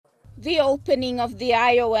The opening of the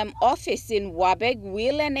IOM office in Wabag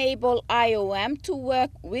will enable IOM to work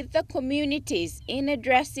with the communities in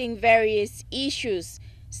addressing various issues,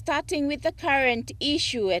 starting with the current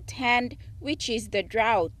issue at hand, which is the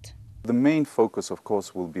drought. The main focus, of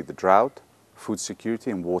course, will be the drought, food security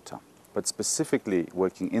and water. But specifically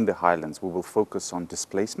working in the highlands, we will focus on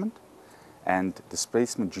displacement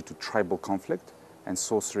due to tribal conflict and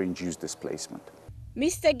sorcery-induced displacement.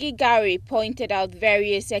 Mr. Gigauri pointed out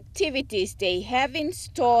various activities they have in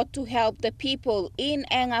store to help the people in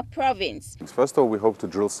Enga province. First of all, we hope to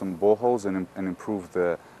drill some boreholes and improve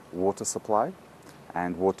the water supply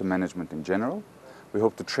and water management in general. We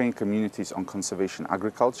hope to train communities on conservation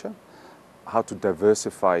agriculture, how to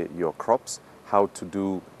diversify your crops, how to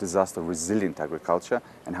do disaster-resilient agriculture,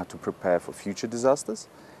 and how to prepare for future disasters.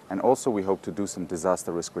 And also we hope to do some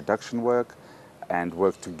disaster risk reduction work and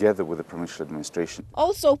work together with the provincial administration.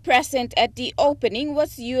 Also present at the opening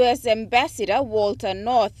was U.S. Ambassador Walter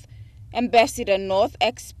North. Ambassador North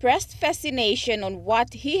expressed fascination on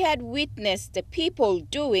what he had witnessed the people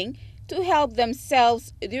doing to help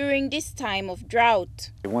themselves during this time of drought.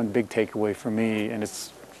 One big takeaway for me, and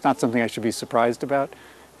it's not something I should be surprised about,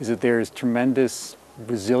 is that there is tremendous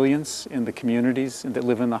resilience in the communities that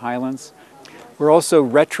live in the highlands. We're also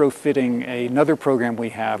retrofitting another program we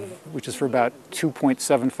have, which is for about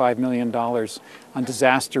 $2.75 million on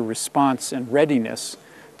disaster response and readiness,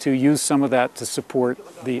 to use some of that to support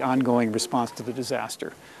the ongoing response to the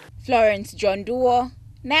disaster. Florence John Duo,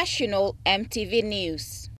 National EMTV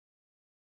News.